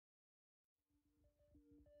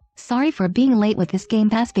Sorry for being late with this Game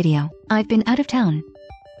Pass video, I've been out of town.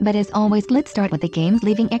 But as always, let's start with the games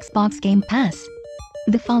leaving Xbox Game Pass.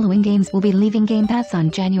 The following games will be leaving Game Pass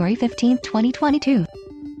on January 15, 2022.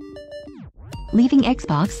 Leaving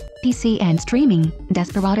Xbox, PC and streaming,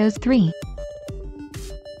 Desperados 3.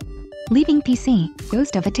 Leaving PC,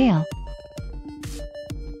 Ghost of a Tale.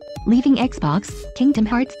 Leaving Xbox, Kingdom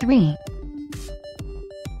Hearts 3.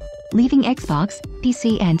 Leaving Xbox,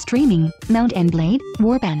 PC and streaming, Mount & Blade,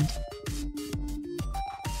 Warband.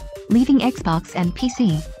 Leaving Xbox and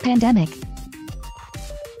PC, Pandemic.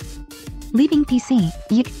 Leaving PC,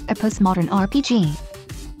 Yik, a postmodern RPG.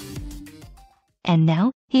 And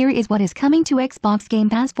now, here is what is coming to Xbox Game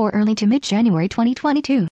Pass for early to mid-January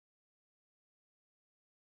 2022.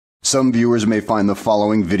 Some viewers may find the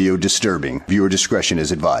following video disturbing. Viewer discretion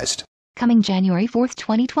is advised. Coming January 4,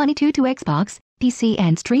 2022 to Xbox, PC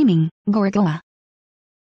and streaming, Gorogoa.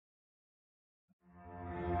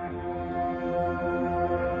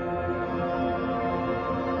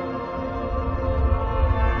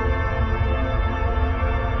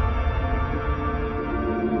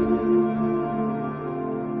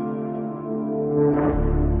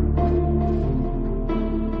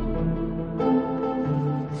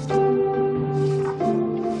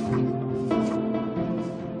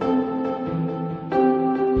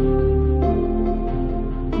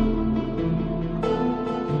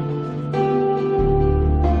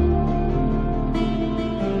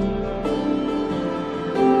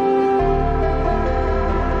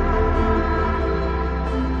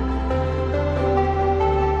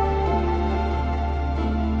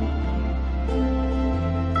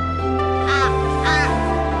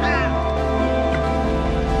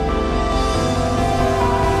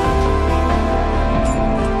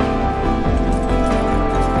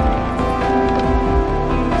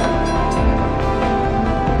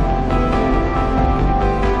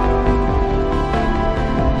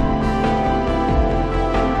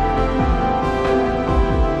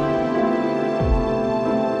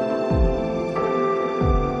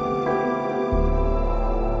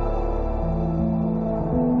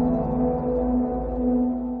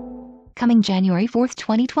 Coming January 4,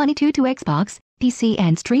 2022 to Xbox, PC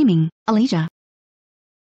and streaming, Alicia.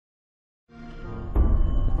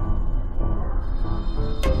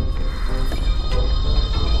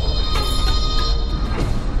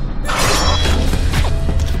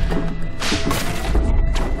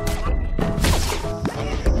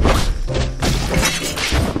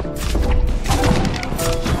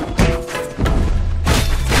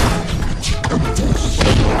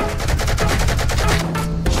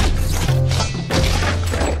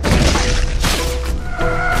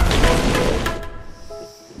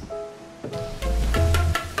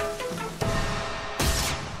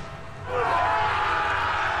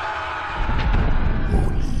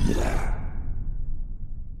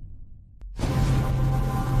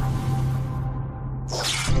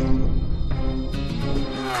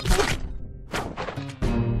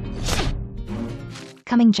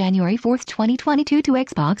 Coming January 4, 2022 to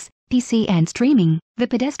Xbox, PC and streaming, The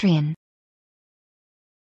Pedestrian.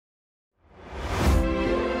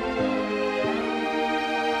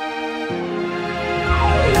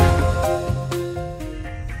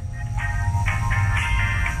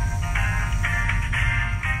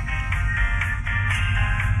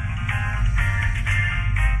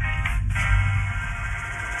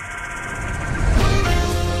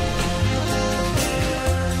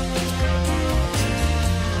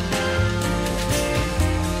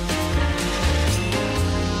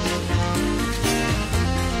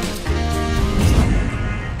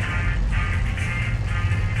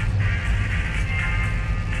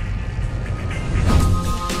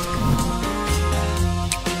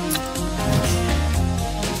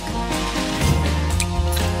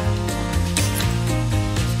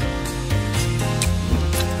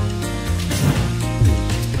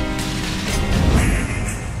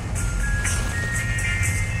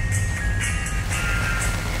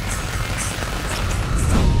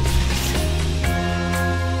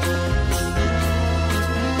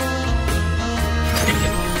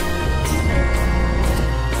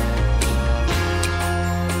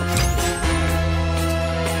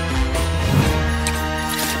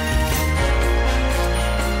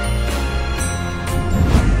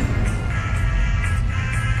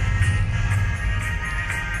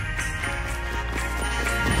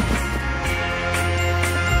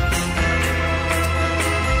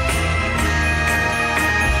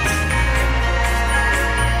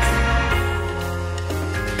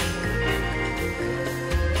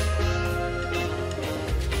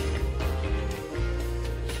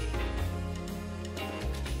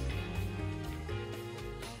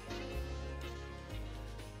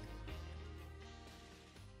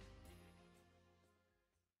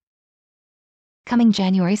 Coming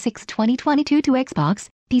January 6, 2022 to Xbox,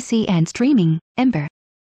 PC and streaming, Ember.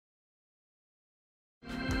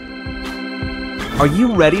 Are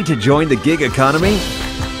you ready to join the gig economy?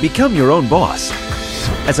 Become your own boss.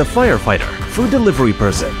 As a firefighter, food delivery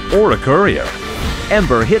person, or a courier,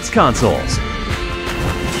 Ember hits consoles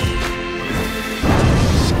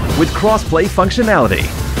with cross-play functionality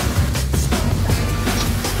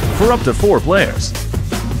for up to 4 players.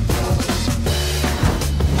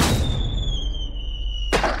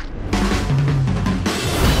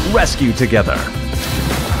 Rescue together.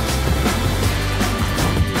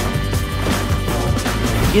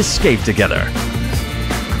 Escape together.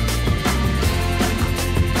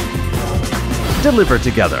 Deliver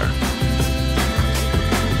together.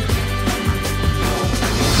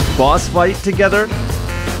 Boss fight together.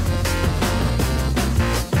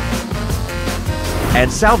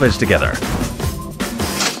 And salvage together.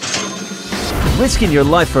 Risking your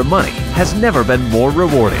life for money has never been more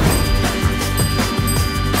rewarding.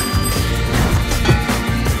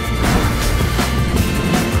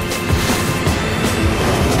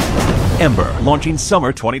 Ember, launching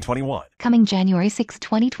summer 2021. Coming January 6,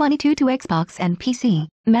 2022 to Xbox and PC,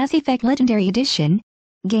 Mass Effect Legendary Edition.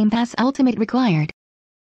 Game Pass Ultimate required.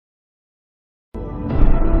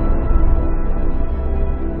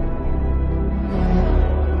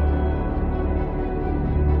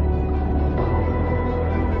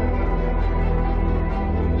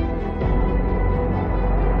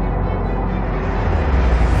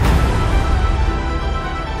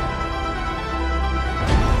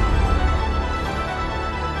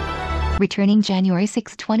 Returning January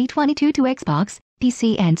 6, 2022 to Xbox,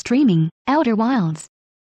 PC and streaming, Outer Wilds.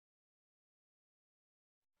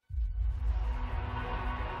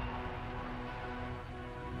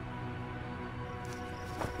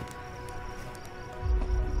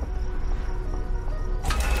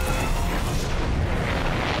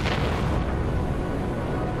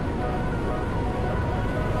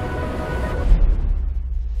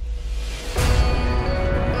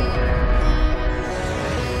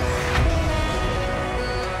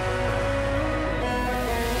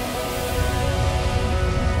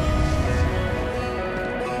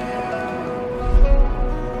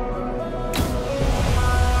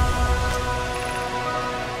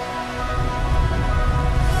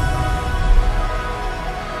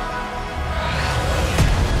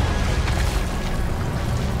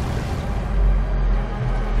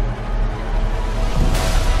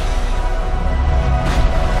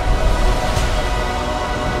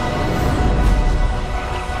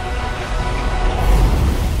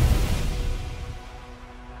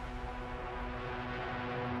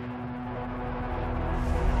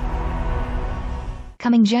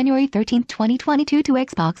 Coming January 13, 2022 to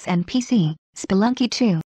Xbox and PC, Spelunky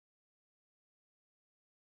 2.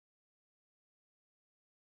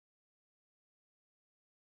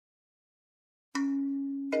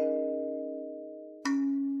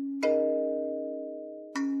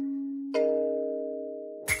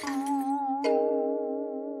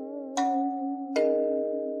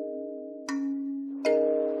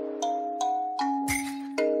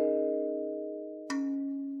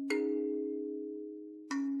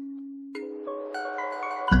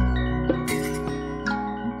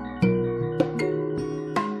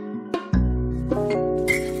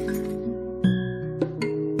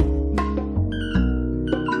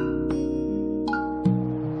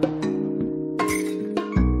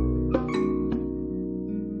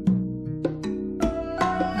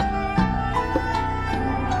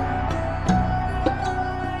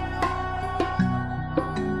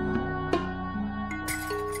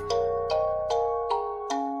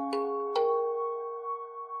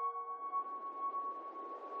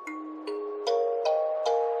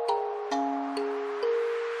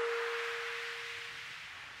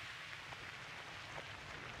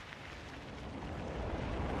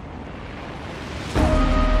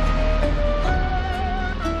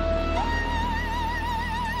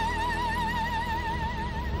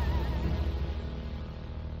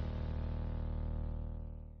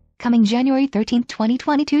 Coming January 13,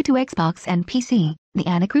 2022 to Xbox and PC, The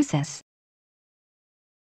Anacrusis.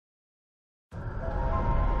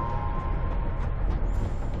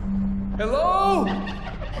 Hello?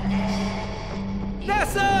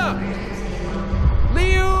 Nessa!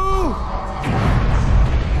 Liu!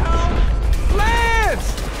 Help!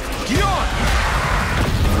 Lance! Get on!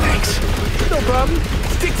 Thanks. No problem.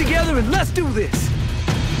 Stick together and let's do this.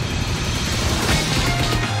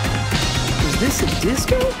 Is this a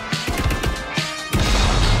disco?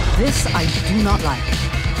 This I do not like.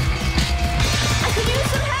 I could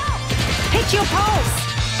use some help! Hit your pulse!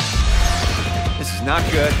 This is not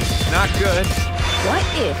good. This is not good. What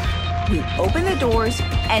if we open the doors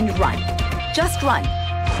and run? Just run.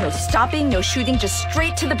 No stopping, no shooting, just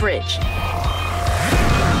straight to the bridge.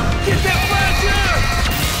 Get that flasher!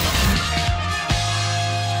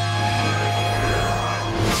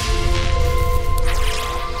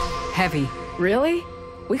 Heavy. Really?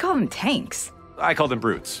 We call them tanks. I call them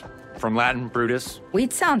brutes. From Latin, Brutus.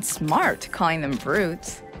 We'd sound smart calling them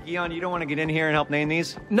brutes. Gion, you don't want to get in here and help name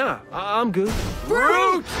these? Nah, I'm good.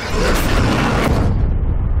 Brute!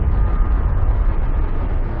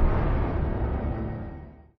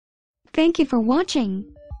 Thank you for watching.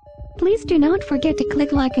 Please do not forget to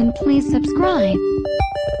click like and please subscribe.